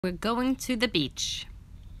We're going to the beach.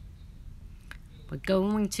 We're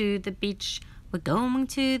going to the beach. We're going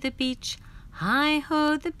to the beach.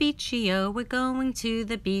 Hi-ho, the beachy-o, we're going to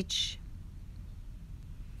the beach.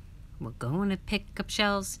 We're going to pick up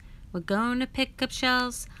shells. We're going to pick up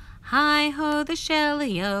shells. Hi-ho, the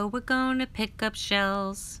shelly-o, we're going to pick up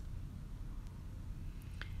shells.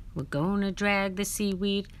 We're going to drag the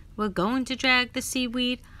seaweed. We're going to drag the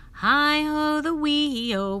seaweed. Hi-ho, the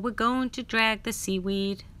wee-o, we're going to drag the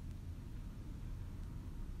seaweed.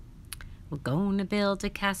 We're going to build a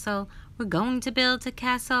castle. We're going to build a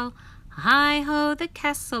castle. Hi-ho, the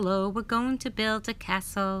castle-o, we're going to build a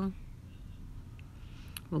castle.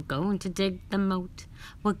 We're going to dig the moat.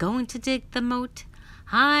 We're going to dig the moat.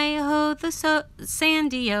 Hi-ho, the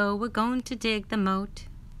sandy-o, we're going to dig the moat.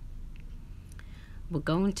 We're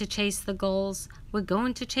going to chase the gulls. We're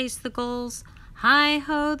going to chase the gulls.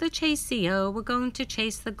 Hi-ho, the chasey-o, we're going to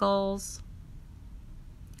chase the gulls.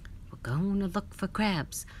 We're going to look for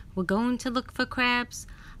crabs. We're going to look for crabs.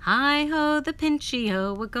 Hi-ho, the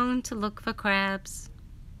pinchy-o, we're going to look for crabs.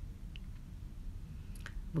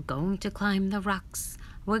 We're going to climb the rocks.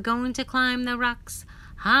 We're going to climb the rocks.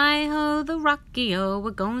 Hi-ho, the rocky-o,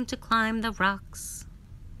 we're going to climb the rocks.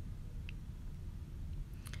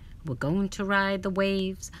 We're going to ride the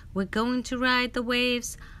waves. We're going to ride the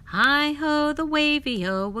waves. Hi-ho, the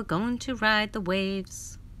wavy-o, we're going to ride the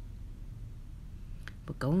waves.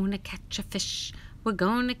 We're going to catch a fish. We're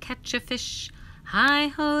going to catch a fish.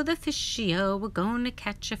 Hi-ho, the fishy-o, we're going to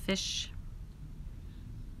catch a fish.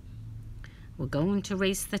 We're going to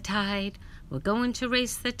race the tide. We're going to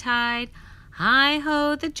race the tide.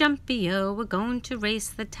 Hi-ho, the jumpy-o, we're going to race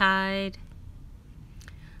the tide.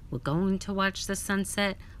 We're going to watch the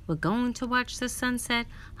sunset. We're going to watch the sunset.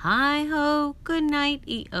 Hi-ho, good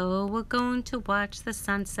night-y-o, we're going to watch the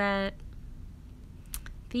sunset.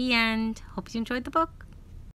 The end. Hope you enjoyed the book.